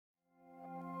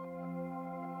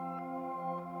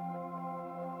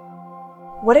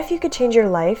What if you could change your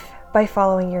life by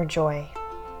following your joy?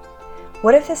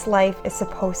 What if this life is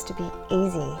supposed to be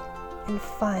easy and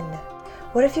fun?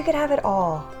 What if you could have it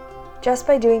all just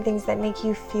by doing things that make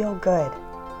you feel good?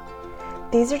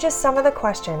 These are just some of the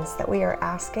questions that we are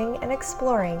asking and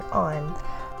exploring on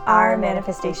Our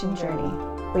Manifestation Journey.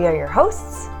 We are your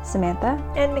hosts, Samantha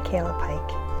and Michaela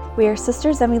Pike. We are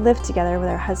sisters and we live together with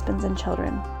our husbands and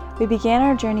children. We began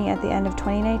our journey at the end of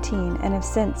 2019 and have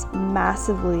since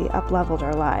massively up-leveled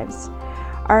our lives.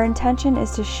 Our intention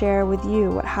is to share with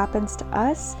you what happens to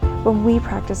us when we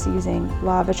practice using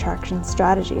law of attraction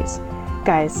strategies.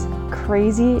 Guys,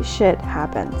 crazy shit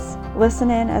happens.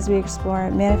 Listen in as we explore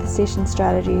manifestation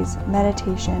strategies,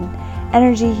 meditation,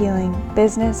 energy healing,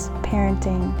 business,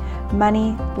 parenting,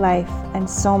 money, life, and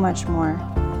so much more.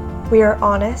 We are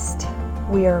honest,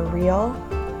 we are real,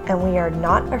 and we are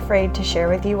not afraid to share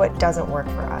with you what doesn't work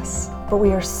for us. But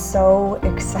we are so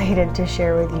excited to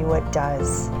share with you what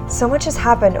does. So much has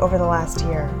happened over the last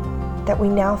year that we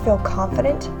now feel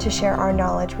confident to share our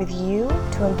knowledge with you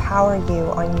to empower you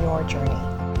on your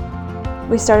journey.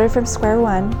 We started from square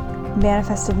one,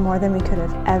 manifested more than we could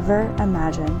have ever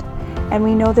imagined, and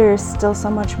we know there is still so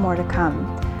much more to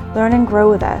come. Learn and grow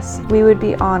with us. We would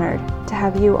be honored to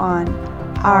have you on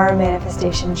our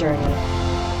manifestation journey.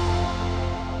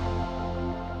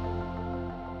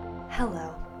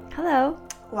 Hello.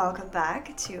 Welcome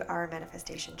back to our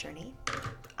manifestation journey.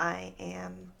 I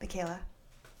am Michaela.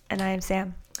 And I am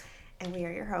Sam. And we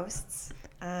are your hosts.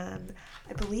 I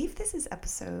believe this is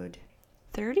episode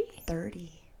 30?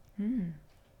 30.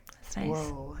 That's nice.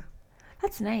 Whoa.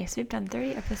 That's nice. We've done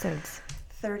 30 episodes.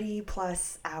 30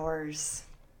 plus hours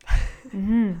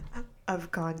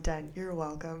of content. You're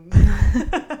welcome.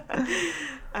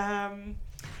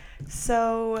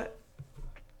 So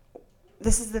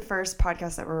this is the first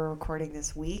podcast that we're recording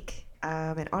this week.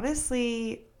 And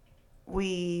honestly,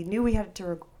 we knew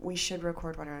we should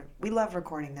record one. We love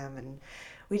recording them, and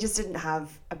we just didn't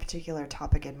have a particular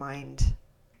topic in mind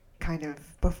kind of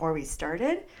before we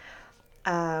started.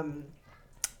 When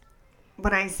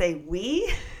I say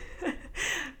we,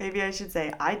 maybe I should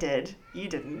say I did. You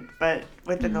didn't. But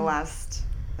within the last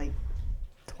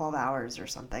 12 hours or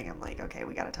something, I'm like, okay,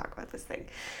 we got to talk about this thing.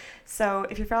 So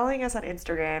if you're following us on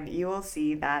Instagram, you will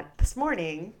see that this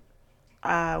morning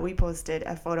we posted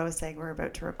a photo saying we're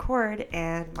about to record,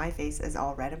 and my face is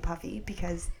all red and puffy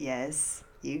because, yes,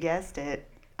 you guessed it,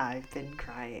 I've been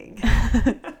crying.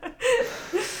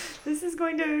 This is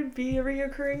going to be a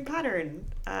reoccurring pattern.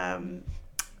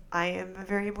 I am a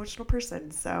very emotional person,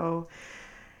 so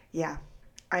yeah,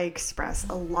 I express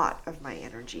a lot of my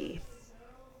energy,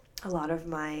 a lot of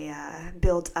my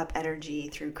built up energy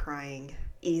through crying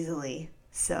easily.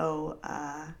 So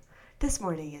this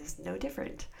morning is no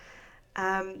different.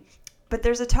 But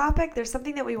there's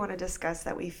something that we want to discuss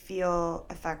that we feel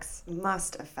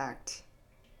must affect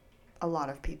a lot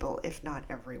of people, if not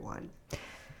everyone.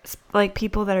 Like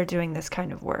people that are doing this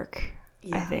kind of work,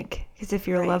 Yeah. I think. Because if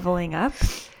you're leveling up,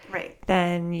 right,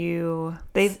 then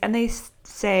they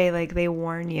say, like, they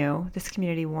warn you, this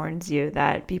community warns you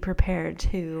that be prepared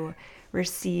to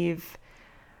receive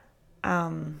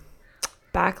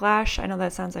backlash. I know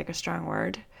that sounds like a strong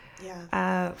word.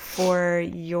 Yeah. For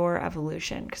your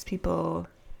evolution, because people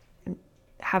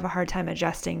have a hard time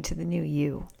adjusting to the new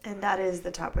you. And that is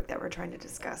the topic that we're trying to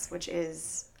discuss, which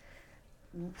is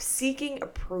seeking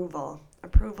approval.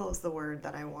 Approval is the word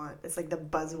that I want. It's like the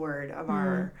buzzword of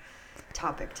our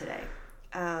topic today.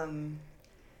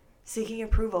 Seeking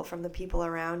approval from the people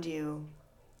around you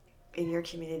in your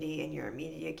community, in your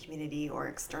immediate community, or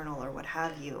external, or what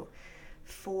have you,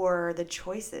 for the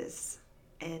choices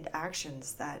and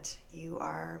actions that you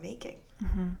are making.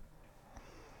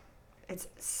 It's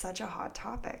such a hot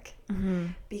topic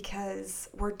because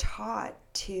we're taught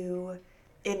to,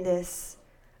 in this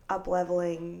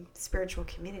up-leveling spiritual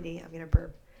community, I'm going to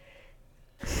burp.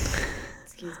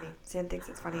 Excuse me. Sam thinks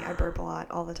it's funny. I burp a lot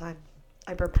all the time.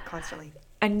 I burp constantly.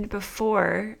 And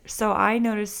before, so I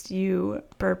noticed you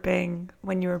burping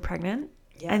when you were pregnant.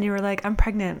 Yeah. And you were like, I'm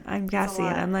pregnant. I'm gassy.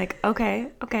 And I'm like,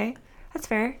 okay. That's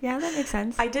fair. Yeah, that makes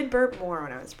sense. I did burp more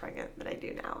when I was pregnant than I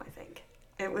do now, I think.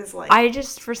 It was like...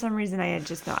 for some reason, I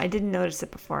didn't notice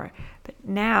it before. But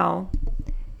now,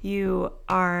 you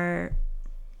are...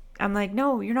 I'm like,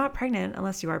 no, you're not pregnant,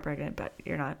 unless you are pregnant, but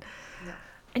you're not. No.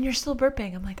 And you're still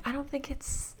burping. I'm like, I don't think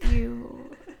it's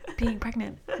you being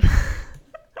pregnant.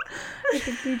 I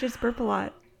think you just burp a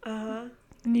lot. Uh-huh.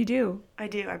 And you do. I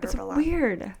do. I burp a lot. It's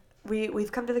weird.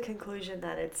 We've come to the conclusion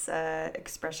that it's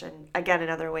expression. Again,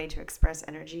 another way to express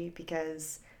energy,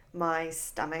 because my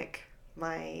stomach,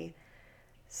 my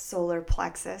solar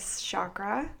plexus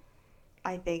chakra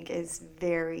I think, is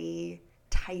very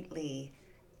tightly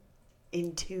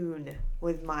in tune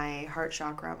with my heart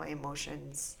chakra, my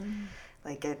emotions.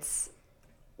 Like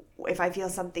if I feel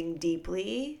something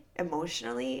deeply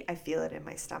emotionally, I feel it in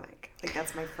my stomach. Like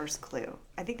that's my first clue.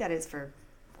 I think that is for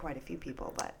quite a few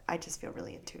people, but I just feel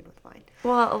really in tune with mine.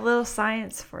 Well, a little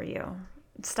science for you.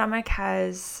 Stomach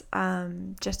has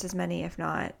just as many, if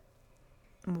not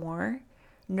more,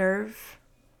 nerve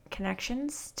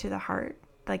connections to the heart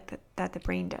like that the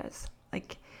brain does.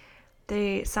 Like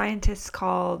the scientists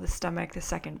call the stomach the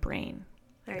second brain.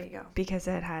 There you go. Because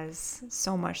it has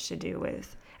so much to do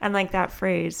with, and like that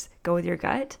phrase, go with your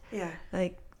gut. Yeah.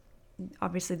 Like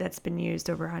obviously that's been used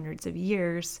over hundreds of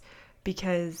years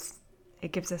because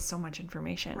it gives us so much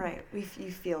information. Right.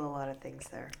 You feel a lot of things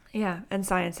there. Yeah. And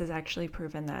science has actually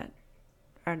proven that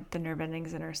the nerve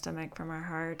endings in our stomach from our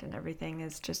heart and everything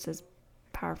is just as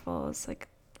powerful as like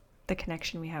the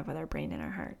connection we have with our brain and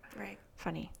our heart. Right.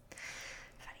 Funny.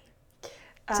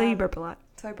 So you burp a lot.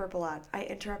 So I burp a lot. I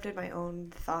interrupted my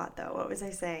own thought, though. What was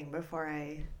I saying before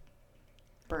I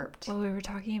burped? Well, we were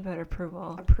talking about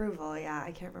approval. Approval, yeah.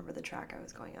 I can't remember the track I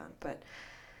was going on. But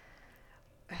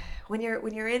when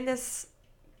you're in this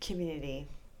community,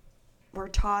 we're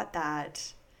taught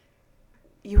that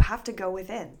you have to go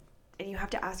within. And you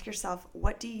have to ask yourself,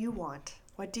 what do you want?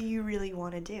 What do you really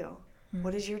want to do? Mm-hmm.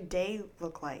 What does your day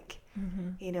look like?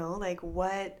 Mm-hmm. You know, like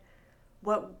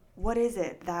what is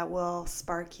it that will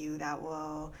spark you, that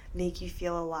will make you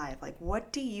feel alive? Like,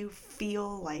 what do you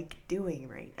feel like doing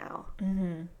right now?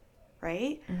 Mm-hmm.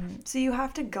 Right? Mm-hmm. So you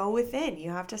have to go within. You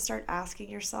have to start asking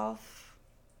yourself,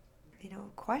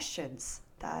 questions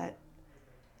that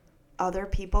other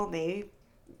people may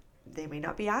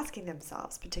not be asking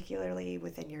themselves, particularly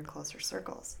within your closer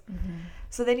circles. Mm-hmm.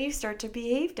 So then you start to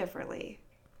behave differently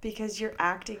because you're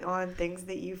acting on things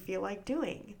that you feel like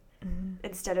doing. Mm-hmm.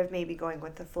 Instead of maybe going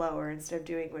with the flow, or instead of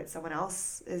doing what someone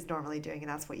else is normally doing, and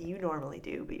that's what you normally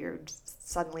do, but you're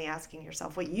suddenly asking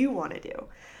yourself what you want to do.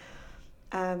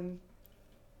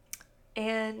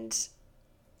 And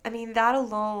I mean, that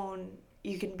alone,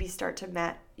 you can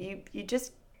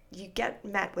you get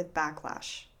met with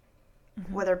backlash.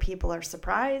 Mm-hmm. Whether people are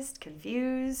surprised,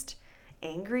 confused,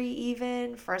 angry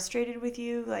even, frustrated with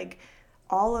you, like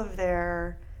all of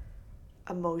their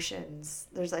emotions,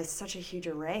 there's like such a huge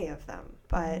array of them,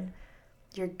 but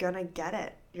you're gonna get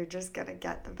it. You're just gonna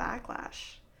get the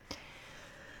backlash.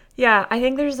 Yeah, I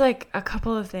think there's like a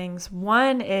couple of things.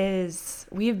 One is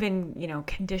we've been,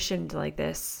 conditioned like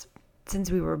this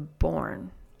since we were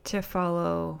born to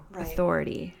follow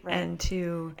authority and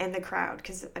the crowd,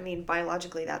 because I mean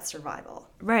biologically that's survival.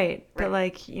 Right. But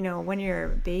like, when you're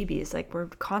babies, like we're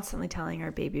constantly telling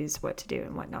our babies what to do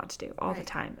and what not to do all the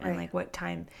time, and like what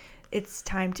time it's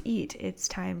time to eat, it's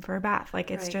time for a bath.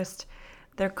 Like it's just,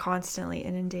 they're constantly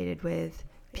inundated with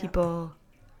people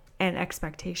and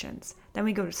expectations. Then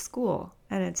we go to school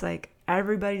and it's like,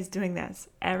 everybody's doing this,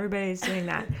 everybody's doing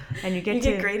that. And you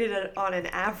get graded on an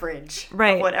average of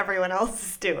what everyone else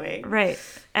is doing. Right.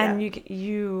 And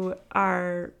you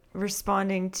are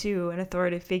responding to an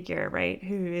authoritative figure, right?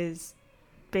 Who is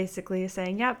basically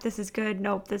saying, yep, this is good.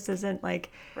 Nope, this isn't.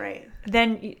 Like, right.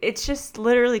 Then it's just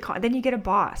literally, then you get a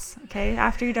boss, okay?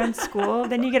 After you're done school,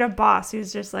 then you get a boss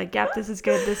who's just like, yep, this is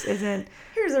good. This isn't.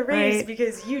 Here's a raise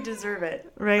because you deserve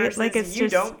it. Right. Versus like it's you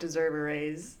don't deserve a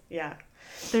raise. Yeah.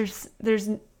 There's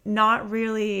not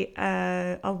really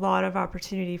a lot of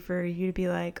opportunity for you to be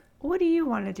like, what do you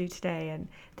want to do today? And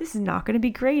this is not going to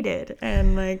be graded.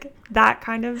 And like that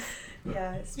kind of.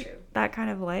 Yeah, it's true. That kind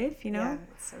of life, Yeah,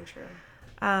 it's so true.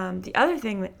 The other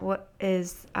thing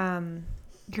is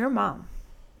your mom.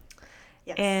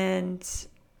 Yes. And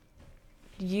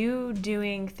you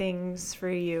doing things for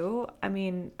you. I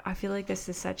mean, I feel like this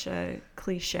is such a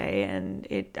cliche, and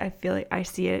I feel like I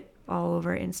see it all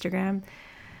over Instagram.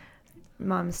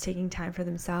 Moms taking time for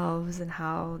themselves and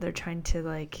how they're trying to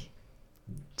like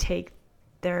take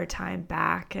their time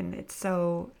back, and it's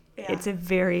a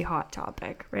very hot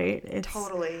topic, right? It's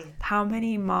totally. How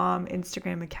many mom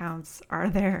Instagram accounts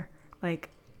are there, like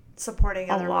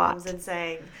supporting other moms and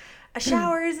saying a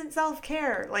shower isn't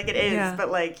self-care? Like it is,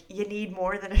 but like you need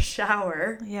more than a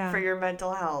shower for your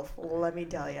mental health. Let me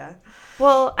tell you.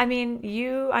 Well, I mean,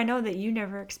 I know that you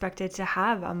never expected to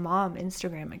have a mom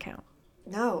Instagram account.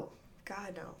 No,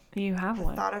 God no. You have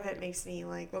one. The thought of it makes me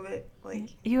like look at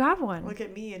you have one. Look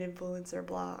at me, an influencer,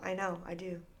 blah. I know, I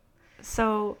do.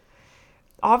 So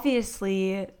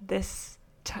obviously this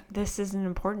is an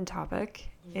important topic.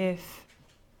 Mm-hmm. If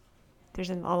there's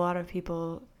a lot of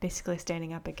people basically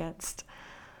standing up against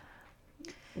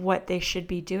what they should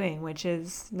be doing, which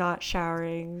is not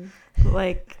showering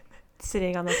like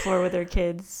sitting on the floor with their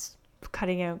kids,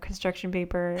 cutting out construction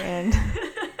paper and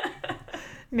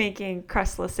making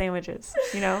crustless sandwiches,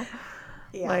 you know?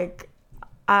 Yeah. Like,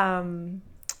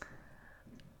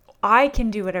 I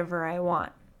can do whatever I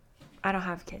want. I don't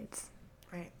have kids.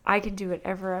 Right. I can do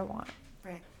whatever I want.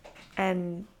 Right.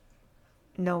 And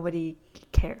nobody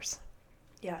cares.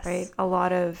 Yes. Right? A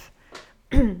lot of,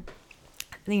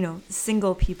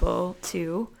 single people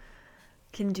too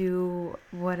can do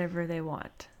whatever they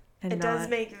want. And it does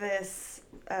make this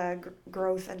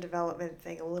growth and development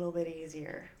thing a little bit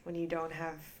easier when you don't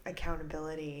have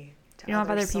accountability to you don't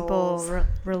have other souls. people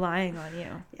relying on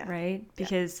you, yeah. right?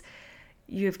 Because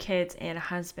you have kids and a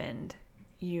husband.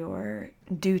 Your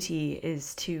duty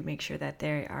is to make sure that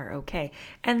they are okay.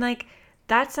 And like,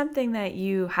 that's something that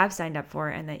you have signed up for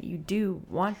and that you do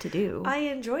want to do. I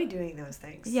enjoy doing those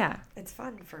things. Yeah. It's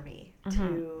fun for me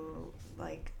to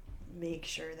like make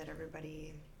sure that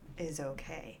everybody is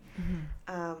okay.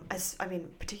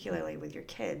 Particularly with your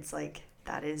kids, like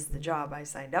that is the job I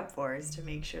signed up for, is to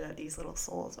make sure that these little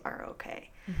souls are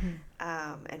okay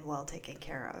and well taken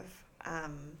care of.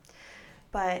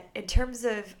 But in terms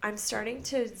of, I'm starting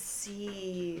to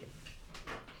see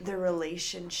the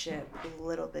relationship a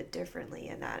little bit differently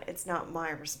in that it's not my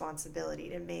responsibility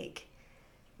to make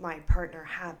my partner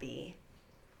happy.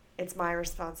 It's my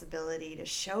responsibility to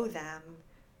show them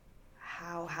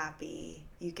how happy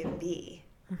you can be,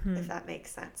 if that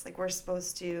makes sense. Like, we're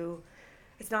supposed to,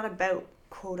 it's not about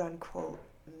quote unquote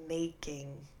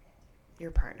making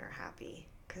your partner happy,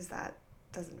 because that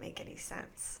doesn't make any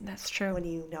sense. That's true. When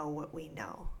you know what we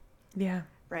know. Yeah.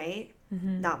 Right?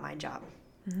 Not my job.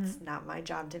 It's not my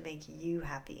job to make you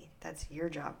happy. That's your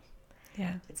job.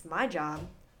 Yeah. It's my job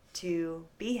to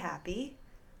be happy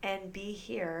and be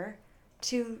here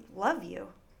to love you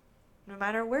no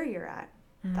matter where you're at.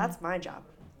 That's my job.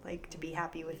 Like, to be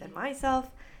happy within myself,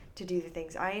 to do the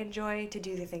things I enjoy, to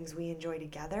do the things we enjoy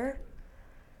together,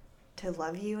 to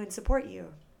love you and support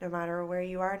you no matter where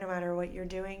you are, no matter what you're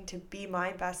doing, to be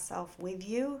my best self with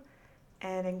you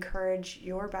and encourage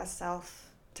your best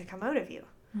self to come out of you.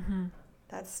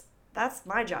 That's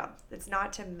my job. It's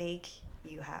not to make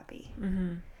you happy.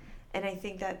 And I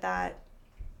think that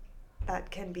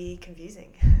can be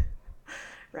confusing,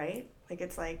 right? Like,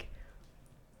 it's like,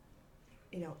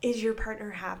 is your partner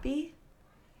happy?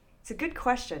 It's a good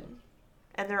question.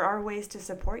 And there are ways to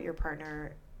support your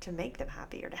partner to make them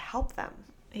happy or to help them.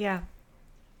 Yeah.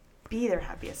 Be their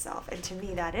happiest self. And to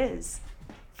me, that is,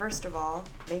 first of all,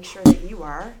 make sure that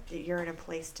you're in a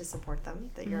place to support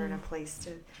them, that you're in a place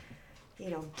to,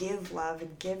 give love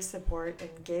and give support and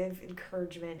give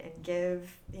encouragement and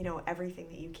give, everything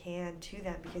that you can to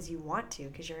them because you want to,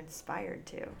 because you're inspired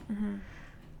to.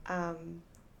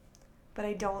 But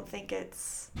I don't think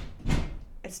it's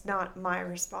not my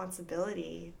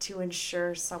responsibility to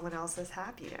ensure someone else's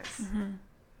happiness.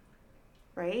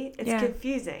 Right? It's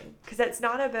confusing because it's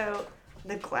not about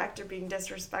neglect or being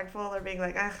disrespectful or being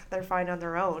like, they're fine on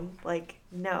their own. Like,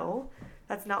 no,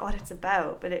 that's not what it's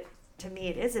about. But to me,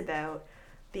 it is about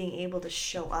being able to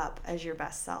show up as your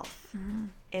best self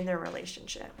in their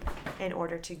relationship in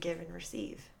order to give and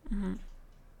receive. Right?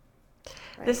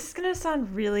 This is going to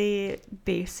sound really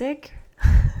basic,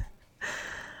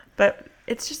 but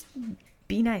it's just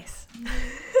be nice.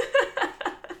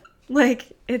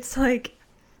 Like, it's like,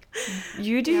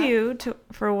 you do you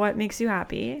for what makes you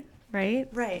happy, right?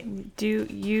 Right.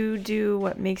 You do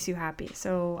what makes you happy.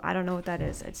 So I don't know what that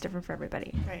is. It's different for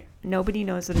everybody. Right. Nobody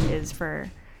knows what it is for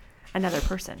another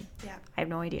person. Yeah. I have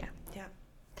no idea. Yeah.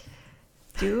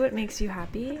 Do what makes you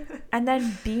happy and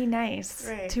then be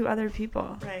nice to other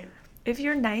people. Right. If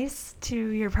you're nice to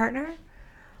your partner,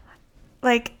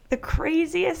 like, the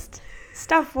craziest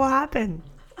stuff will happen.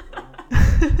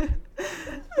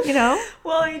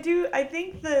 Well, I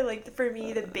think for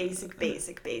me, the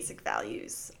basic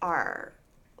values are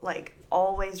like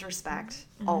always respect,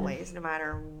 always, no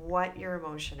matter what your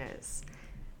emotion is,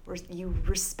 you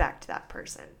respect that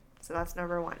person. So that's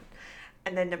number one.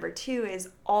 And then number two is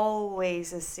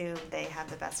always assume they have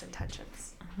the best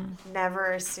intentions.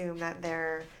 Never assume that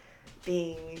they're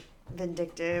being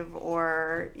vindictive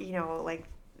or, like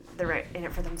they're in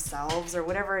it for themselves or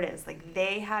whatever it is. Like,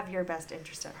 they have your best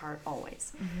interest at heart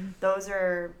always. Those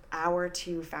are our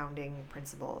two founding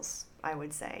principles, I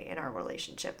would say, in our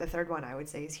relationship. The third one I would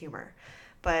say is humor.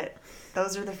 But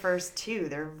those are the first two.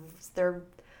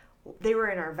 They were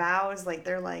in our vows. Like,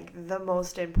 they're like the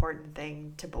most important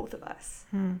thing to both of us.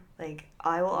 Like,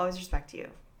 I will always respect you.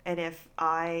 And if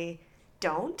I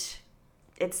don't,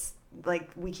 it's like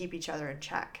we keep each other in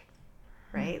check.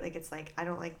 Right? Like, it's like, I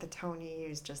don't like the tone you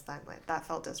used just then. Like, that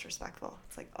felt disrespectful.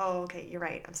 It's like, oh, okay, you're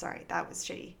right. I'm sorry. That was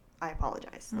shitty. I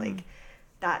apologize. Like,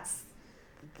 that's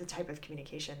the type of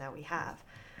communication that we have.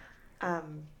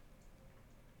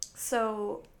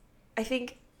 So I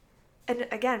think, and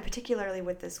again, particularly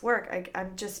with this work,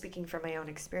 I'm just speaking from my own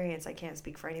experience. I can't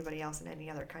speak for anybody else in any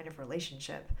other kind of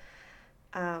relationship.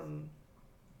 When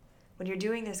you're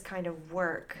doing this kind of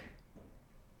work,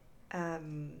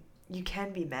 you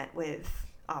can be met with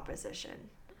opposition.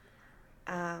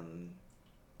 And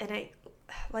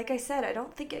like I said, I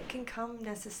don't think it can come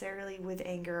necessarily with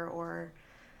anger or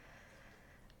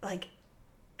like,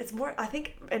 it's more, I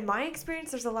think in my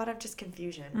experience, there's a lot of just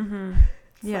confusion.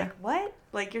 It's like, what?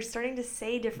 Like, you're starting to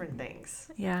say different things.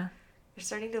 Yeah. You're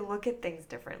starting to look at things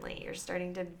differently. You're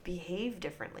starting to behave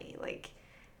differently. Like,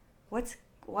 what?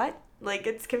 Like,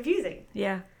 it's confusing.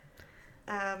 Yeah.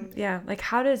 Like,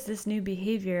 how does this new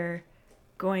behavior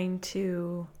going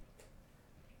to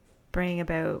bring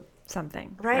about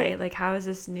something? Right? Like, how is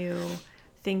this new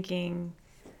thinking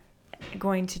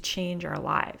going to change our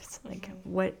lives? Like,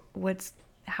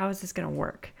 how is this going to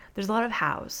work? There's a lot of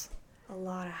hows. A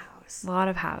lot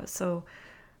of hows. So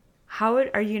how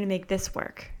are you going to make this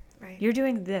work? Right. You're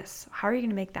doing this. How are you going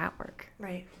to make that work?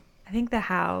 Right. I think the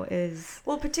how is...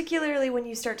 Well, particularly when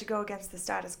you start to go against the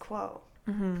status quo.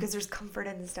 Because there's comfort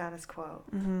in the status quo.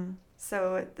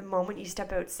 So at the moment you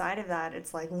step outside of that,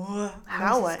 it's like,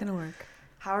 how is this going to work?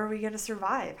 How are we going to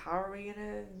survive? How are we going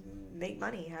to make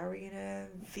money? How are we going to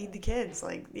feed the kids?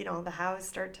 Like, you know, the hows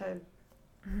start to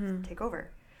take over.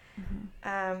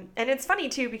 And it's funny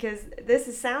too, because this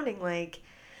is sounding like,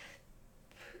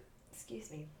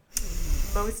 excuse me,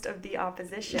 most of the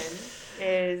opposition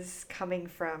is coming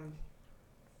from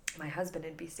my husband,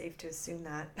 and be safe to assume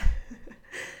that.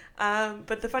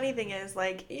 But the funny thing is,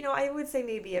 like, you know, I would say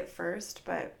maybe at first,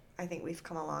 but I think we've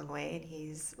come a long way, and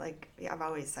he's like, I've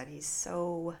always said he's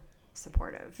so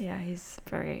supportive. Yeah, he's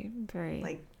very, very,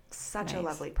 like, such a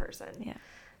lovely person.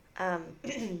 Yeah.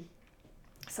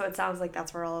 So it sounds like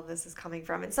that's where all of this is coming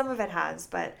from, and some of it has,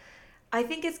 but I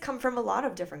think it's come from a lot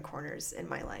of different corners in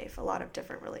my life, a lot of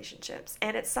different relationships,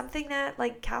 and it's something that,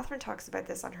 like, Catherine talks about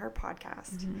this on her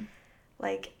podcast.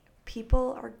 Like,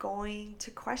 people are going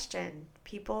to question.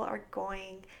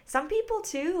 Some people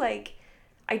too, like,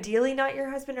 ideally not your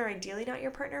husband or ideally not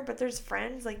your partner, but there's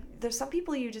friends, like, there's some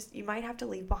people you might have to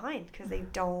leave behind because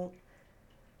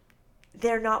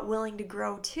they're not willing to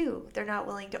grow too. They're not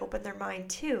willing to open their mind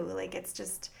too. Like, it's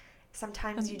just,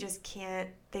 sometimes you just can't,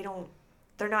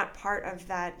 they're not part of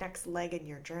that next leg in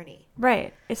your journey.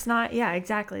 Right. It's not, yeah,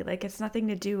 exactly. Like, it's nothing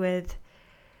to do with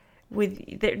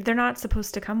they're not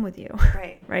supposed to come with you.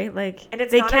 Right. Right? Like, and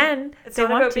it's not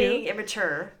about being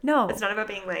immature. No. It's not about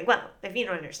being like, well, if you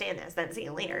don't understand this, then see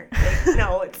you later. Like,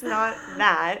 no, it's not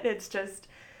that. It's just,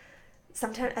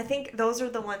 sometimes I think those are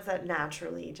the ones that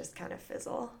naturally just kind of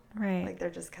fizzle. Right. Like, they're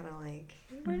just kind of like,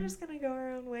 we're just going to go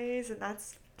our own ways, and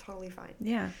that's totally fine.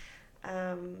 Yeah.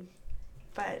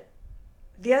 But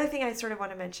the other thing I sort of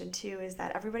want to mention too is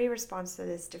that everybody responds to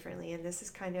this differently, and this is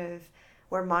kind of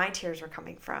where my tears were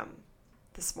coming from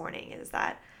this morning, is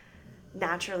that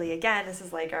naturally, again, this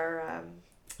is like our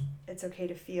It's Okay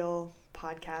to Feel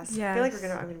podcast. Yes. I feel like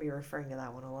I'm going to be referring to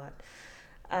that one a lot.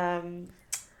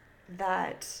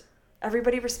 That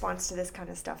everybody responds to this kind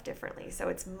of stuff differently. So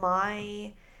it's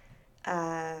my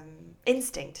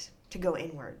instinct to go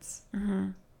inwards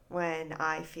when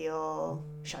I feel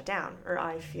shut down, or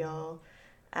I feel,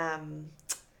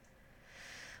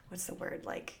 what's the word,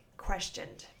 like,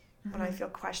 questioned. When I feel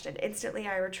questioned, instantly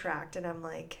I retract, and I'm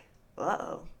like,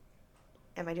 uh-oh,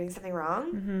 am I doing something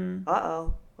wrong?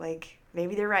 Uh-oh, like,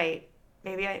 maybe they're right.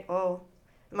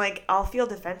 Like, I'll feel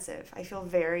defensive. I feel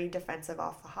very defensive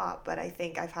off the hop, but I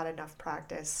think I've had enough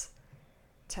practice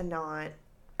to not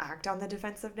act on the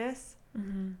defensiveness.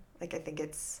 Like, I think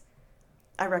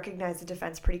I recognize the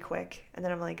defense pretty quick, and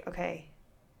then I'm like, okay,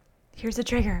 here's a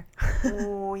trigger.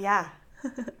 Oh, yeah.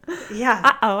 Yeah.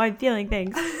 Uh-oh, I'm feeling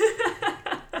things.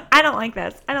 I don't like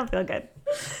this. I don't feel good.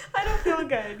 I don't feel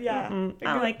good. Yeah.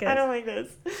 I don't like this. I don't like this.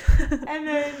 And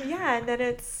then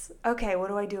it's, okay, what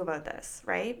do I do about this?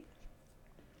 Right?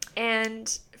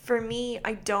 And for me,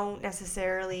 I don't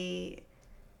necessarily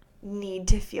need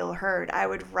to feel heard. I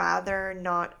would rather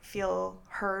not feel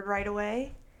heard right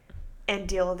away and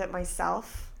deal with it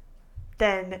myself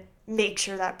than make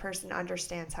sure that person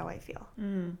understands how I feel.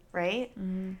 Right?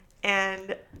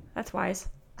 And that's wise.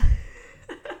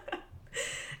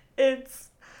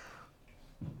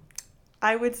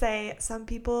 I would say some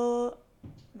people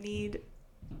need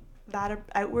that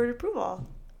outward approval.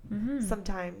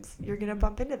 Sometimes you're going to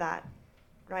bump into that,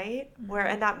 right?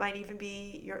 And that might even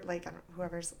be your, like,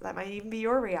 that might even be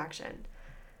your reaction,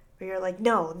 where you're like,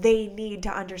 no, they need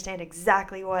to understand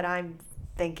exactly what I'm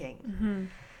thinking. Mm-hmm.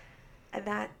 And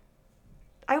that,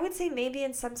 I would say maybe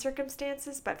in some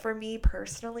circumstances, but for me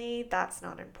personally, that's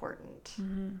not important.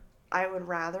 Mm-hmm. I would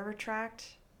rather retract,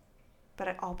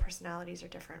 but all personalities are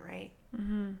different, right?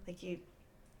 Mm-hmm. Like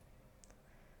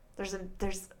there's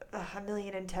a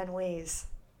million and 10 ways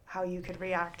how you could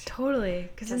react. Totally,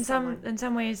 because to in someone.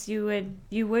 some ways you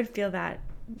would feel that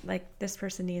like this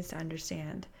person needs to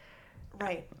understand,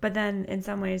 Right. but then in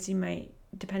some ways you might,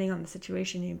 depending on the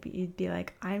situation, you'd be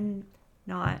like, I'm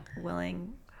not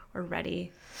willing or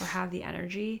ready or have the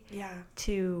energy Yeah.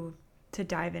 to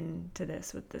dive into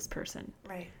this with this person.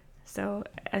 Right. So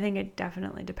I think it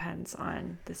definitely depends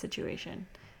on the situation,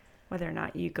 whether or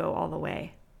not you go all the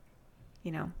way,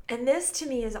 you know. And this to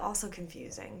me is also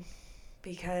confusing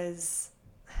because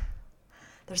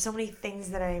there's so many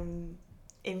things that I'm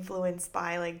influenced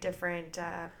by, like different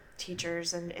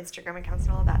teachers and Instagram accounts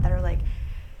and all of that are like,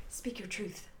 speak your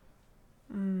truth.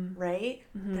 Right?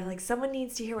 Mm-hmm. They're like, someone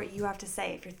needs to hear what you have to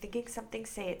say. If you're thinking something,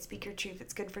 say it. Speak your truth.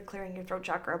 It's good for clearing your throat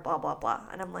chakra, blah, blah, blah.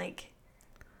 And I'm like,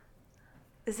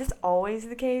 is this always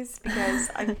the case? Because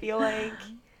I feel like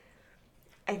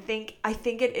I think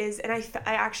it is, and I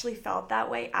actually felt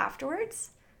that way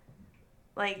afterwards.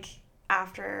 Like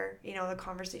after, the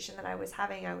conversation that I was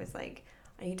having, I was like,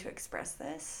 I need to express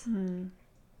this. Mm-hmm.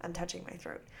 I'm touching my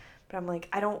throat. But I'm like,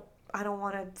 I don't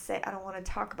want to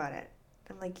talk about it.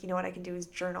 I'm like, you know what I can do is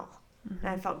journal. Mm-hmm.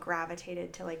 And I felt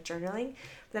gravitated to like journaling.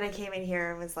 But then I came in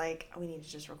here and was like, we need to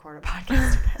just record a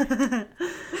podcast.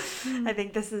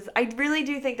 I really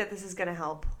do think that this is going to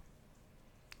help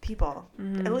people.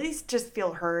 Mm-hmm. At least just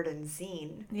feel heard and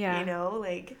seen. Yeah.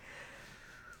 Like,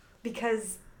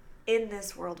 because in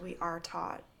this world we are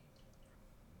taught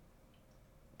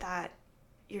that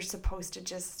you're supposed to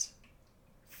just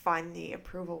find the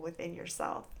approval within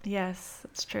yourself. Yes,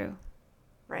 that's true.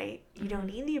 Right? You don't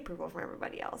need the approval from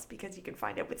everybody else because you can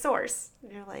find it with source.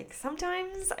 And you're like,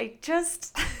 sometimes I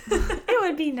just... It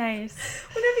would be nice.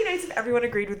 Wouldn't it be nice if everyone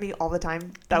agreed with me all the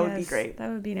time? That would be great. That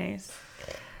would be nice.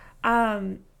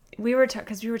 We were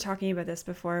talking about this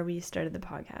before we started the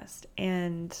podcast,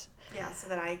 and... Yeah, so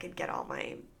that I could get all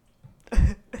my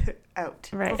out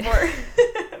right.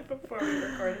 before we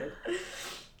recorded.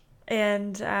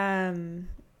 And,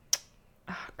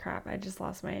 oh crap, I just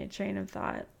lost my train of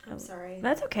thought. I'm sorry.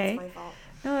 That's okay. That's my fault.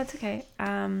 No, that's okay.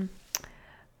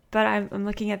 But I'm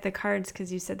looking at the cards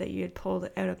because you said that you had pulled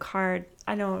out a card.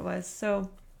 I know what it was. So,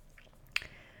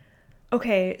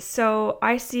 okay, so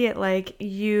I see it like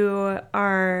you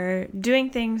are doing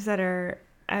things that are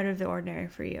out of the ordinary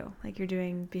for you. Like you're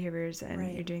doing behaviors and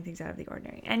Right. You're doing things out of the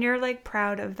ordinary. And you're like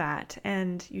proud of that.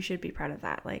 And you should be proud of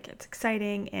that. Like it's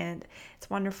exciting and it's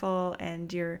wonderful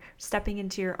and you're stepping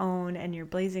into your own and you're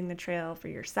blazing the trail for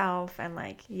yourself. And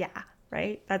like, yeah,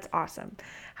 right? That's awesome.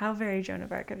 How very Joan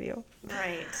of Arc of you.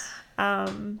 Right.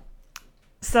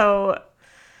 So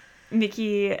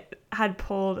Nikki had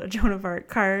pulled a Joan of Arc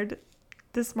card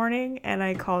this morning and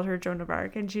I called her Joan of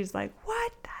Arc and she's like,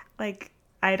 what? Like,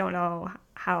 I don't know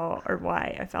how or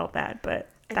why I felt that, but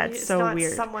that's so weird.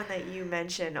 It's not someone that you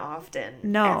mention often.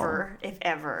 No. Ever, if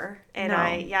ever. And No.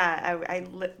 I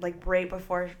like right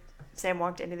before Sam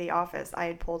walked into the office, I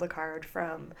had pulled a card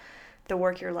from the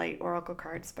Work Your Light Oracle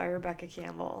cards by Rebecca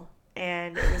Campbell.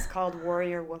 And it was called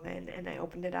Warrior Woman. And I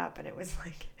opened it up and it was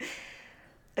like,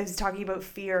 it was talking about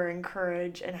fear and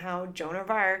courage and how Joan of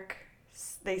Arc,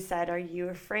 they said, are you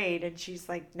afraid? And she's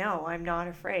like, no, I'm not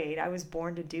afraid. I was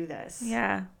born to do this.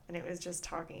 Yeah. And it was just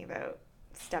talking about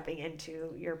stepping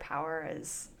into your power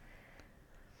as,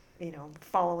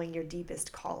 following your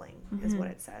deepest calling is what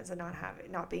it says, and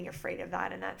not being afraid of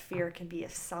that. And that fear can be a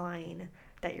sign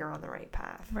that you're on the right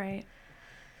path. Right.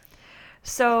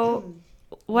 So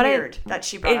weird that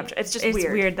she brought up. It's just weird. It's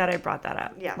weird that I brought that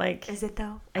up. Yeah. Like, is it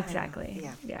though? Exactly.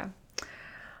 Yeah.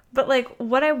 But like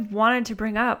what I wanted to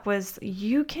bring up was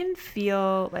you can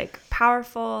feel like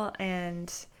powerful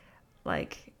and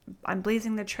like I'm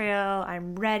blazing the trail.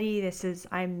 I'm ready.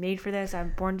 I'm made for this.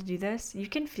 I'm born to do this. You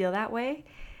can feel that way.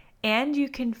 And you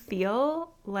can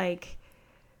feel like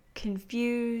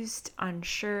confused,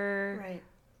 unsure, Right.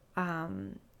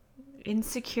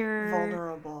 Insecure,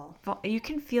 vulnerable. You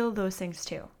can feel those things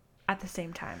too at the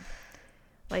same time.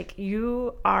 Like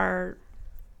you are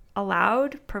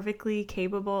allowed, perfectly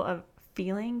capable of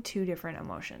feeling two different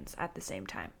emotions at the same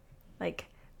time. Like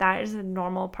that is a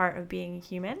normal part of being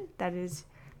human. That is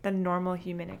the normal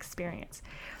human experience.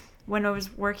 When I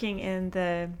was working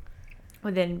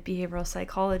within behavioral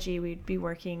psychology, we'd be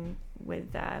working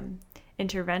with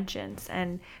interventions,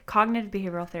 and cognitive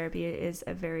behavioral therapy is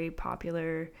a very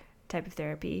popular type of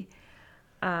therapy.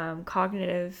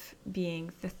 Cognitive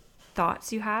being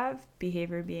thoughts you have,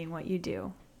 behavior being what you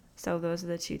do. So those are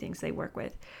the two things they work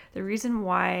with. The reason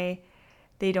why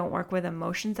they don't work with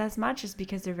emotions as much is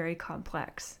because they're very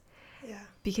complex. Yeah.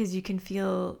 Because you can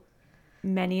feel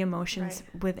many emotions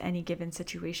with any given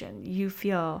situation. You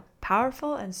feel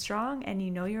powerful and strong and you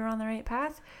know you're on the right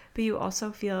path, but you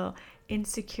also feel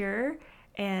insecure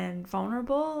and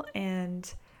vulnerable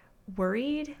and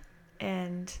worried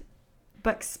and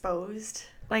exposed.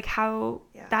 Like how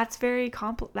that's very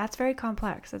complex. That's very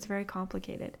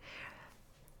complicated.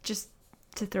 Just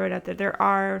to throw it out there, there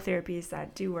are therapies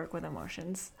that do work with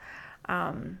emotions.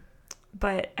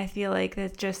 But I feel like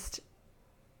that just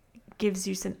gives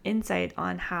you some insight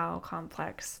on how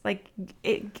complex, like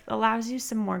it allows you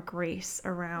some more grace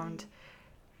around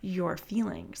your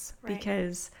feelings,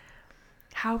 because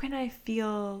how can I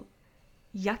feel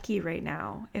yucky right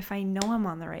now if I know I'm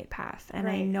on the right path and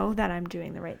I know that I'm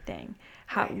doing the right thing?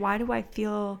 Why do I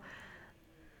feel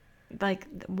like,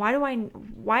 why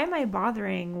am I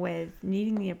bothering with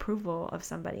needing the approval of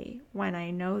somebody when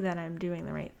I know that I'm doing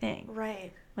the right thing?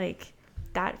 Right. Like,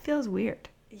 that feels weird.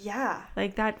 Yeah.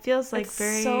 Like, that feels like it's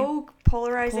very so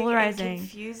polarizing and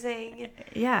confusing.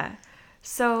 Yeah.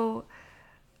 So,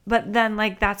 but then,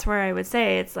 like, that's where I would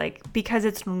say it's like, because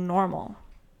it's normal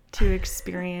to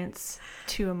experience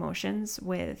two emotions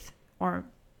with, or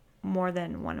more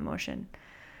than one emotion.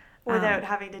 Without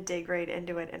having to dig right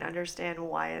into it and understand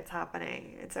why it's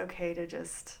happening. It's okay to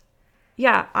just...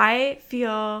 Yeah, I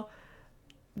feel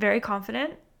very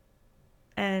confident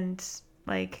and,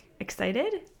 like,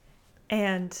 excited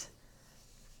and...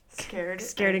 Scared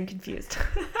and confused.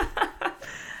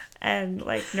 And,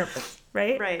 like, nervous,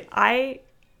 right? Right.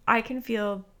 I can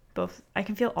feel both. I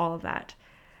can feel all of that.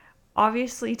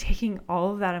 Obviously, taking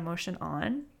all of that emotion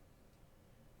on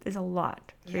is a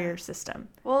lot for your system.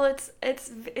 Well,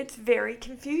 it's very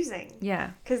confusing.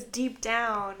 Yeah. Because deep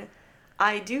down,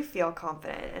 I do feel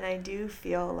confident and I do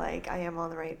feel like I am on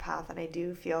the right path and I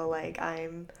do feel like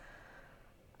I'm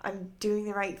doing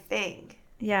the right thing.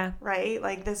 Yeah. Right?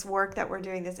 Like this work that we're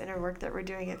doing, this inner work that we're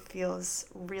doing, it feels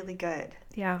really good.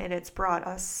 Yeah. And it's brought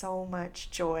us so much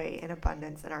joy and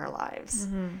abundance in our lives.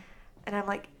 Mm-hmm. And I'm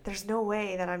like, there's no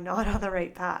way that I'm not on the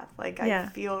right path. Like I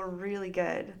feel really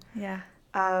good. Yeah.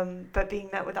 But being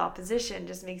met with opposition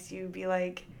just makes you be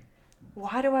like,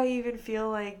 why do I even feel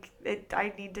like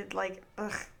I need to like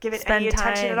give it any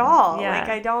attention at all? Yeah. Like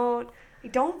I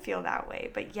don't feel that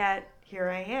way, but yet here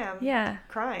I am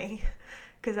crying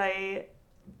because I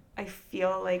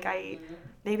feel like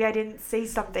maybe I didn't say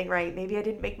something right. Maybe I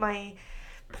didn't make my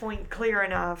point clear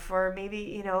enough, or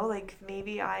maybe, like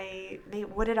maybe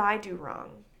what did I do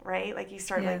wrong? Right? Like you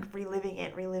start like reliving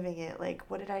it. Like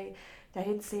what did I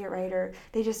didn't say it right, or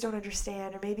they just don't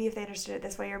understand, or maybe if they understood it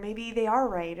this way, or maybe they are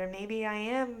right, or maybe I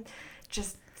am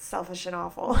just selfish and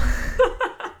awful.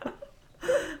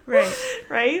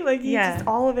 Right? Like you just,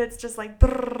 all of it's just like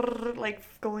brrr, like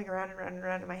going around and around and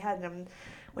around in my head. And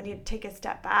when I took a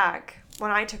step back,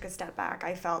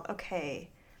 I felt, okay,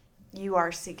 you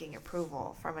are seeking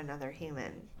approval from another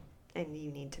human. And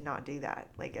you need to not do that.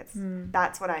 Like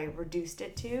that's what I reduced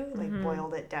it to. Like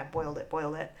boiled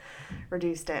it,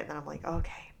 reduced it, and then I'm like,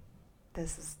 okay,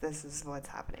 this is what's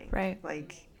happening. Right.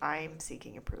 Like I'm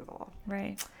seeking approval.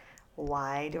 Right.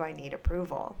 Why do I need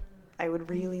approval? I would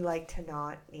really like to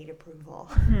not need approval.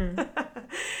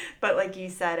 But like you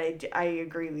said, I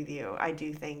agree with you. I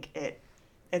do think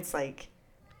it's like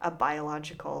a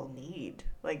biological need.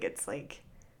 Like it's like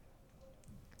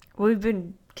we've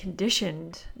been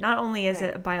conditioned. Not only is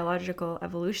it a biological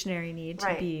evolutionary need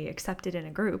to be accepted in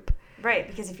a group. Right,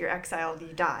 because if you're exiled, you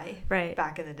die. Right.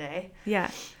 Back in the day.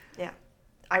 Yeah. Yeah.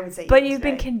 I would say. But you've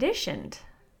been conditioned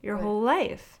your whole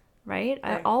life, right?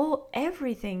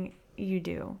 Everything you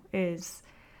do is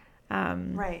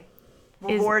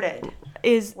rewarded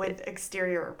is with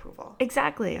exterior approval.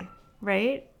 Exactly. Yeah.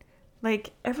 Right?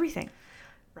 Like everything.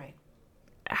 Right.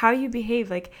 How you behave,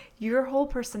 like your whole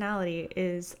personality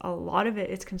is, a lot of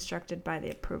it is constructed by the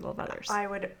approval of others. I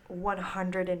would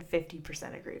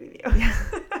 150% agree with you. Yeah.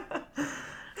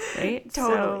 Right?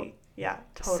 Totally. Yeah,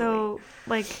 totally. So,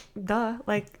 I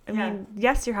mean,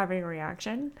 yes, you're having a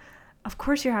reaction. Of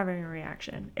course you're having a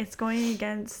reaction.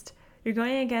 You're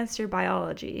going against your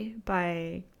biology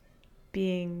by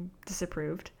being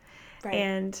disapproved. Right.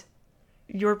 And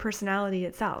your personality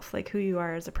itself, like who you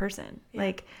are as a person. Yeah.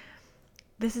 Like,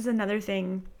 this is another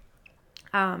thing.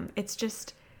 It's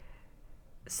just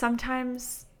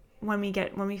sometimes when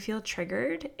we feel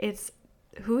triggered, it's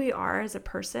who we are as a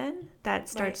person that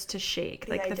starts to shake.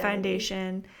 Like the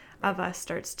foundation of us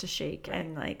starts to shake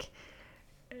and like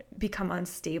become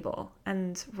unstable,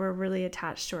 and we're really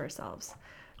attached to ourselves.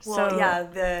 Well, yeah,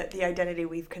 the identity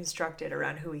we've constructed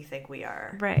around who we think we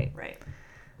are. Right. Right.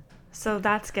 So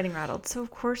that's getting rattled. So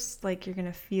of course, like, you're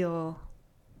gonna feel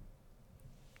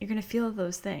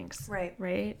those things. Right.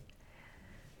 Right.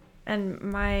 And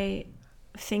my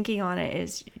thinking on it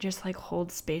is just like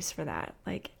hold space for that.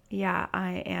 Like, yeah,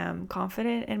 I am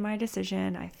confident in my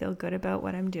decision. I feel good about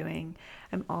what I'm doing.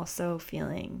 I'm also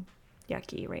feeling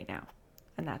yucky right now,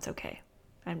 and that's okay.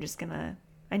 I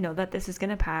know that this is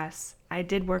gonna pass. I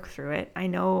did work through it. I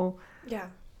know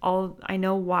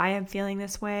why I'm feeling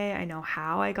this way. I know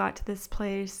how I got to this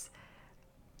place.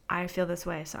 I feel this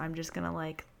way, so I'm just gonna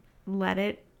like let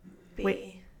it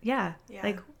be.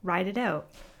 Like ride it out.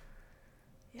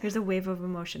 There's a wave of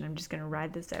emotion. I'm just going to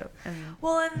ride this out. And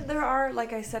there are,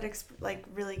 like I said, like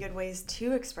really good ways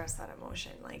to express that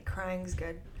emotion. Like crying's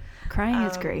good. Crying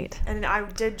is great. And I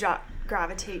did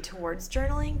gravitate towards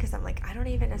journaling because I'm like, I don't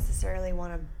even necessarily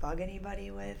want to bug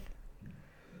anybody with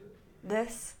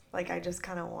this. Like, I just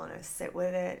kind of want to sit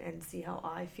with it and see how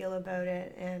I feel about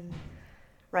it and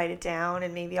write it down.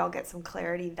 And maybe I'll get some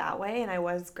clarity that way. And I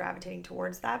was gravitating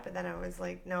towards that. But then I was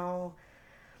like, no,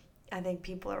 I think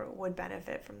people would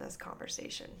benefit from this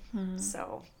conversation. Mm-hmm.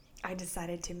 So I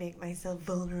decided to make myself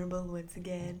vulnerable once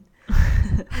again.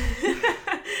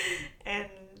 And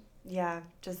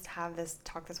just have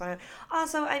talk this one out.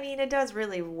 Also, I mean, it does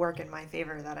really work in my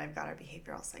favor that I've got a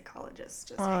behavioral psychologist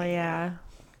just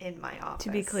in my office.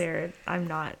 To be clear, I'm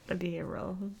not a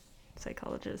behavioral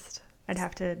psychologist. I'd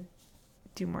have to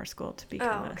do more school to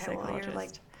become a psychologist. Well, you're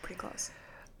like pretty close.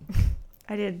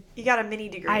 I did. You got a mini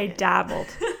degree. I dabbled.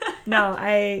 No,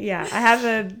 I have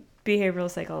a behavioral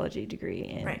psychology degree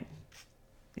in. Right.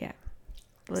 Yeah.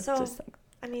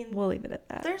 We'll leave it at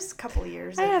that. There's a couple of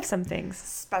years. I have some things.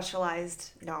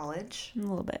 Specialized knowledge. A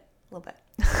little bit.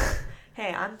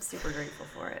 Hey, I'm super grateful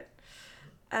for it.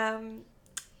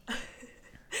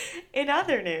 In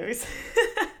other news,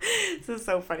 this is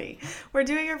so funny. We're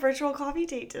doing a virtual coffee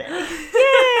date today.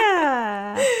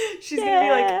 Yeah. She's gonna be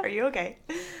like, "Are you okay?"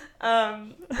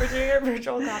 We're doing a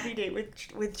virtual coffee date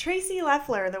with Tracy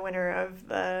Leffler, the winner of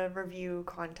the review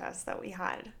contest that we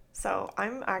had. So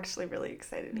I'm actually really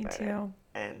excited about it. Me too.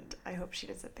 And I hope she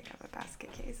doesn't pick up a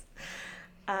basket case.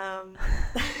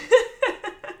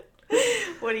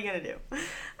 What are you gonna do?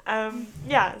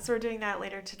 So we're doing that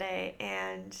later today.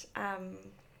 And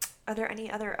are there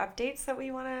any other updates that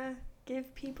we want to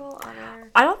give people on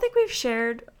our... I don't think we've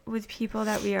shared with people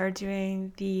that we are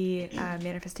doing the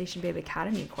Manifestation Babe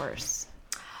Academy course.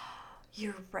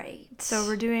 You're right. So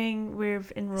we've enrolled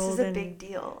in... This is a big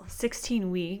deal. 16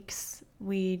 weeks.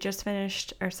 We just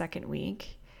finished our second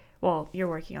week. Well, you're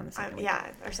working on the second week.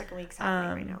 Yeah, our second week's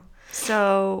happening right now.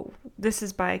 So this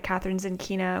is by Catherine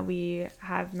Zenkina. We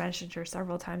have mentioned her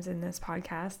several times in this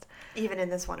podcast. Even in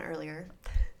this one earlier.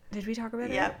 Did we talk about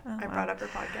it? Yep. I brought up her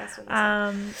podcast.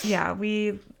 In this yeah,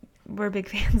 we're big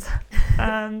fans.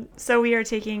 So we are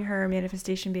taking her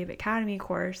Manifestation Babe Academy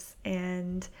course,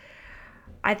 and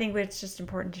I think it's just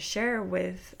important to share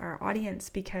with our audience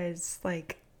because,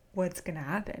 like, what's going to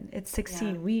happen? It's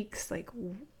 16 weeks. Like,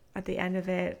 at the end of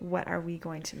it, what are we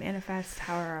going to manifest?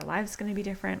 How are our lives going to be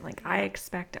different? Like, I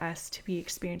expect us to be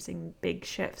experiencing big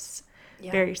shifts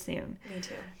very soon. Me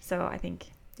too. So I think,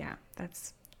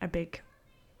 that's a big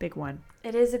one.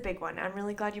 It is a big one. I'm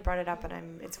really glad you brought it up,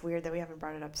 and it's weird that we haven't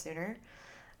brought it up sooner.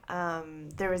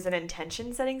 There was an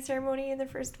intention setting ceremony in the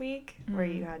first week where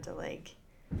you had to, like,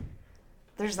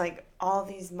 there's like all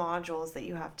these modules that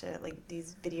you have to, like,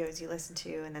 these videos you listen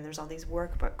to, and then there's all these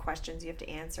workbook questions you have to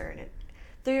answer, and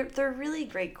they're really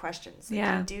great questions.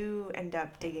 Like, you do end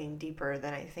up digging deeper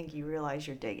than I think you realize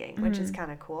you're digging, which is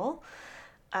kind of cool.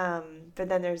 But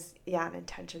then there's an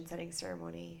intention setting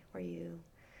ceremony where you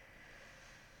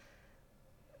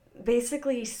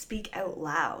basically speak out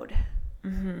loud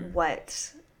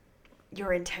what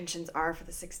your intentions are for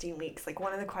the 16 weeks. Like,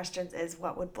 one of the questions is,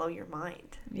 what would blow your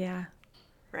mind? Yeah.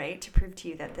 Right? To prove to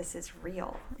you that this is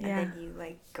real. And then you,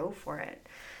 like, go for it.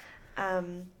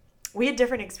 We had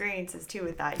different experiences, too,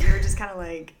 with that. You were just kind of,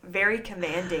 like, very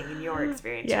commanding in your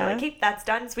experience. Yeah. You're like, hey, that's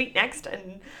done. Sweet, next.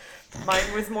 And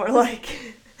mine was more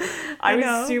like... I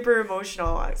was super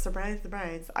emotional. Surprise,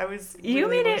 surprise. I was You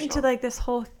really made emotional. it into, like, this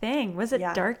whole thing. Was it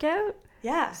dark out?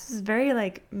 Yes. It was very,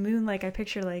 like, I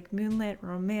picture, like, moonlit,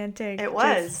 romantic. It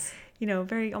was. Just,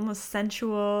 very almost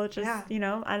sensual. Just,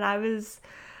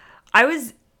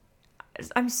 and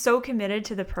I'm so committed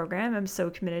to the program. I'm so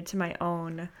committed to my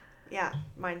own...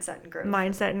 mindset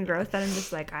and growth that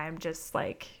I'm just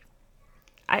like,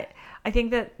 I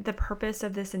think that the purpose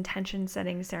of this intention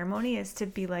setting ceremony is to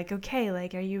be like, okay,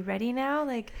 like, are you ready now?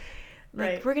 Like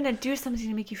we're going to do something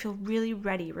to make you feel really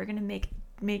ready. We're going to make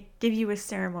give you a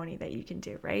ceremony that you can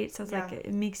do, right? So it's like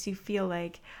it makes you feel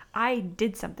like I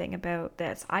did something about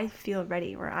this. I feel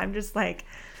ready. Where I'm just like,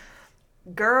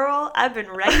 girl, I've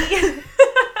been ready.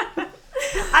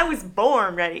 I was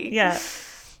born ready. Yeah.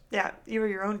 Yeah, you were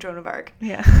your own Joan of Arc.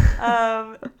 Yeah.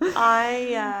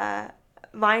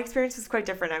 My experience was quite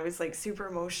different. I was like super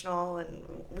emotional, and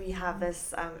we have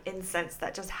this incense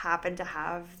that just happened to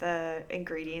have the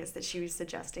ingredients that she was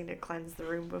suggesting to cleanse the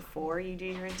room before you do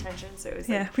your intention. So it was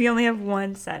like, we only have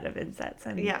one set of incense,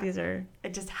 and these are...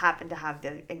 It just happened to have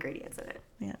the ingredients in it,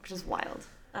 which is wild.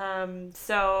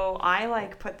 So I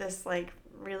like put this like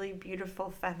really beautiful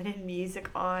feminine music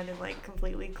on and like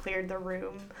completely cleared the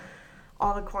room,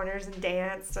 all the corners, and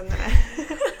danced, and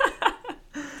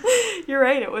you're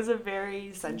right, it was a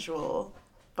very sensual,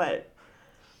 but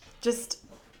just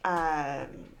what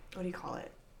do you call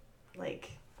it,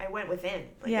 like I went within,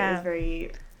 like it was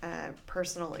very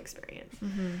personal experience.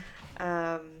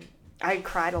 I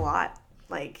cried a lot.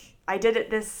 Like I did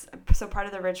it so part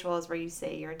of the ritual is where you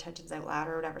say your intentions out loud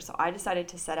or whatever. So I decided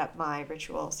to set up my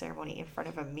ritual ceremony in front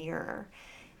of a mirror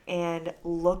and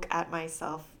look at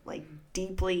myself like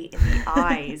deeply in the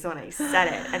eyes when I said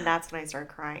it. And that's when I started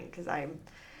crying, because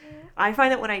I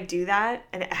find that when I do that,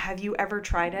 and have you ever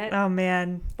tried it? Oh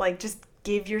man. Like just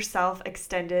give yourself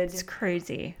extended... It's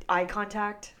crazy. ...eye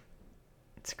contact.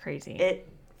 It's crazy.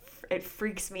 It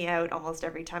freaks me out almost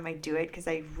every time I do it, because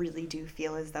I really do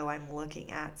feel as though I'm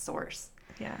looking at source.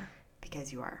 Yeah.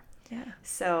 Because you are. Yeah.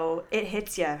 So it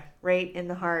hits you right in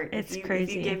the heart. It's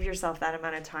crazy. If you give yourself that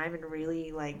amount of time and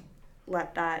really like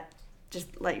let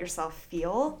yourself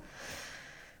feel,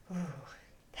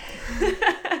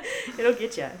 it'll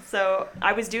get you. So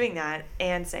I was doing that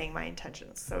and saying my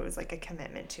intentions. So it was like a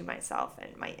commitment to myself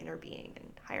and my inner being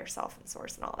and higher self and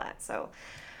source and all that. So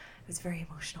it was very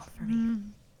emotional for me.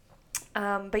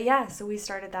 But yeah, so we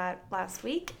started that last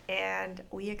week, and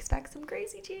we expect some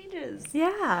crazy changes.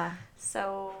 Yeah.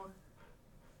 So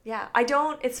yeah,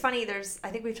 it's funny, I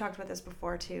think we've talked about this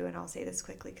before too, and I'll say this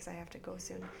quickly because I have to go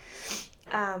soon.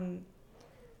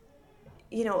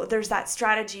 There's that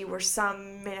strategy where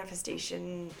some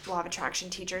manifestation law of attraction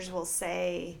teachers will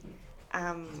say,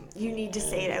 you need to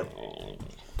say it out.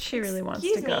 She really wants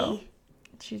to go.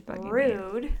 She's bugging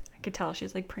Rude. me. I could tell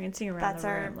she's like prancing around the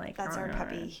room. That's our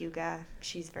puppy, Huga.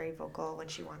 She's very vocal when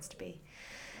she wants to be.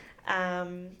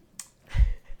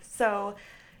 So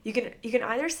you can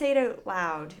either say it out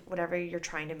loud, whatever you're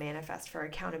trying to manifest for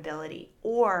accountability,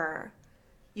 or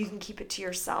you can keep it to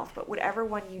yourself, but whatever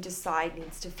one you decide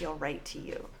needs to feel right to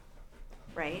you,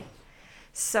 right?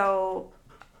 So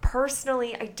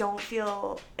personally, I don't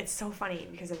feel, it's so funny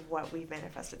because of what we've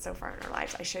manifested so far in our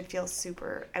lives. I should feel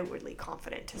super outwardly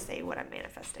confident to say what I'm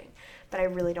manifesting, but I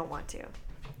really don't want to.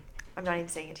 I'm not even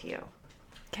saying it to you.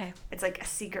 Okay. It's like a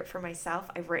secret for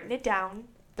myself. I've written it down.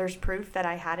 There's proof that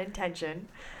I had intention.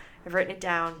 I've written it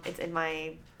down. It's in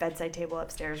my bedside table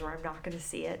upstairs where I'm not going to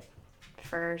see it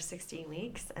for 16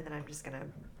 weeks. And then I'm just going to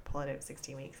pull it out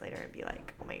 16 weeks later and be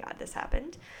like, oh my God, this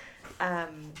happened.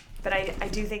 But I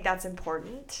do think that's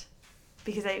important,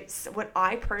 because what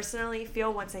I personally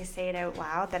feel once I say it out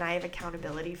loud, then I have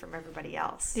accountability from everybody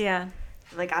else. Yeah.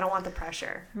 Like, I don't want the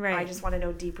pressure. Right. I just want to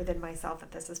know deep within myself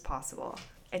that this is possible.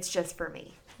 It's just for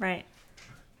me. Right.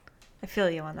 I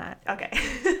feel you on that. Okay.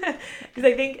 Because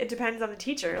I think it depends on the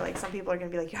teacher. Like, some people are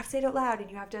going to be like, you have to say it out loud and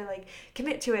you have to, like,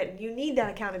 commit to it and you need that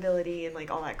accountability and,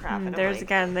 like, all that crap. And there's, like,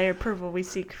 again, the approval we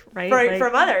seek, right?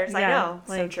 From others. Yeah, I know.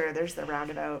 Like, so true. There's the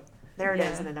roundabout. There it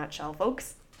is in a nutshell,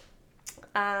 folks.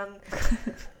 All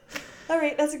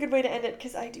right. That's a good way to end it,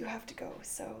 because I do have to go.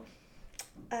 So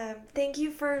thank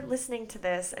you for listening to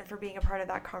this and for being a part of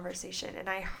that conversation. And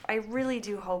I really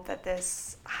do hope that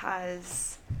this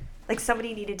has, like,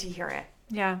 somebody needed to hear it.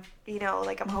 Yeah. You know,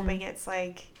 like, I'm hoping it's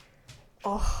like,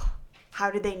 oh,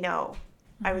 how did they know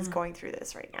I was going through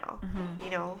this right now? You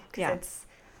know, because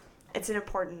it's an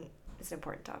important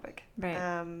topic. Right.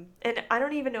 And I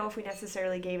don't even know if we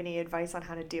necessarily gave any advice on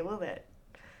how to deal with it.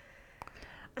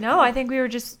 No, I think we were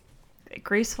just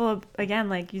graceful, again,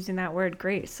 like using that word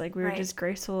grace. Like, we were just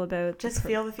graceful about just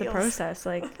feel the process.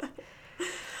 Like,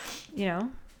 you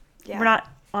know, we're not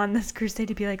on this crusade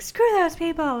to be like, screw those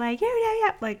people. Like,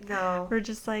 yeah. Like, no. We're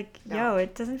just like, yo,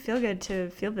 it doesn't feel good to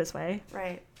feel this way.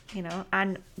 Right. You know,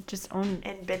 and just own.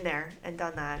 And been there and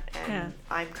done that. And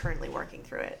I'm currently working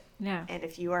through it. Yeah. And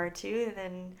if you are too,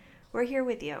 then we're here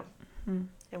with you.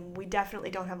 And we definitely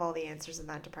don't have all the answers in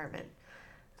that department.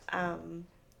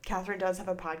 Catherine does have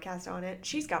a podcast on it.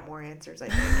 She's got more answers, I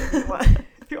think,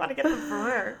 if you want to get them from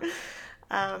her.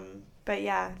 But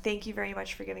yeah, thank you very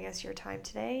much for giving us your time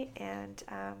today. And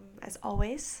as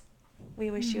always, we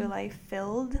wish you a life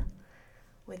filled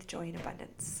with joy and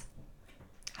abundance.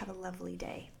 Have a lovely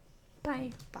day.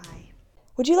 Bye. Bye.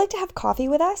 Would you like to have coffee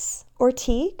with us? Or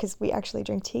tea? Because we actually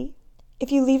drink tea.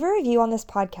 If you leave a review on this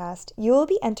podcast, you will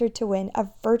be entered to win a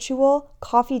virtual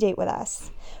coffee date with us,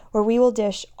 where we will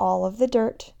dish all of the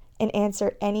dirt and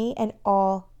answer any and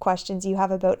all questions you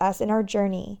have about us and our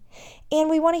journey. And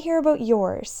we want to hear about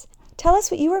yours. Tell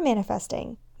us what you are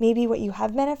manifesting, maybe what you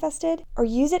have manifested, or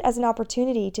use it as an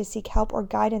opportunity to seek help or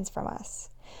guidance from us.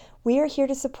 We are here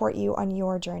to support you on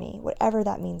your journey, whatever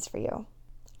that means for you.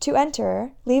 To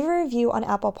enter, leave a review on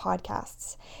Apple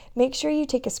Podcasts. Make sure you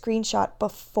take a screenshot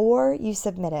before you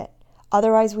submit it.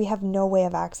 Otherwise, we have no way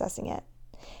of accessing it.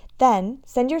 Then,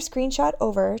 send your screenshot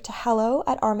over to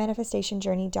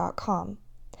hello@ourmanifestationjourney.com.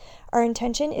 Our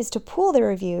intention is to pool the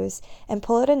reviews and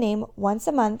pull out a name once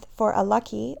a month for a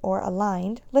lucky or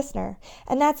aligned listener.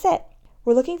 And that's it.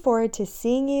 We're looking forward to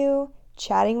seeing you,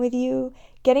 chatting with you,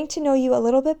 getting to know you a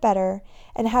little bit better,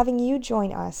 and having you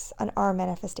join us on our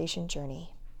manifestation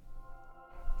journey.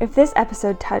 If this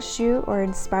episode touched you or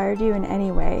inspired you in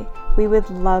any way, we would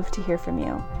love to hear from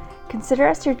you. Consider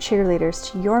us your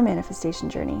cheerleaders to your manifestation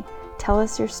journey. Tell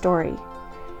us your story.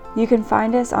 You can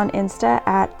find us on Insta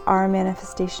at Our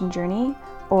Manifestation Journey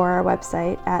or our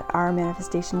website at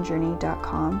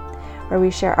ourmanifestationjourney.com, where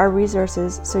we share our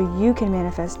resources so you can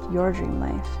manifest your dream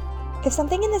life. If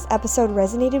something in this episode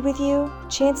resonated with you,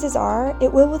 chances are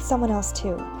it will with someone else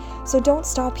too. So don't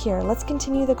stop here. Let's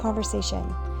continue the conversation.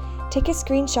 Take a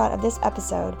screenshot of this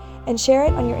episode and share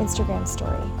it on your Instagram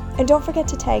story. And don't forget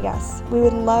to tag us. We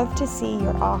would love to see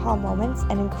your aha moments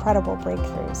and incredible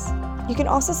breakthroughs. You can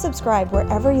also subscribe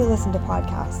wherever you listen to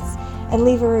podcasts and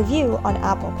leave a review on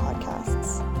Apple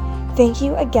Podcasts. Thank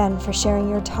you again for sharing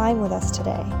your time with us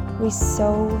today. We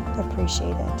so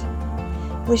appreciate it.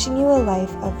 Wishing you a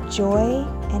life of joy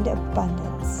and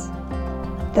abundance.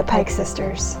 The Pike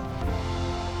Sisters.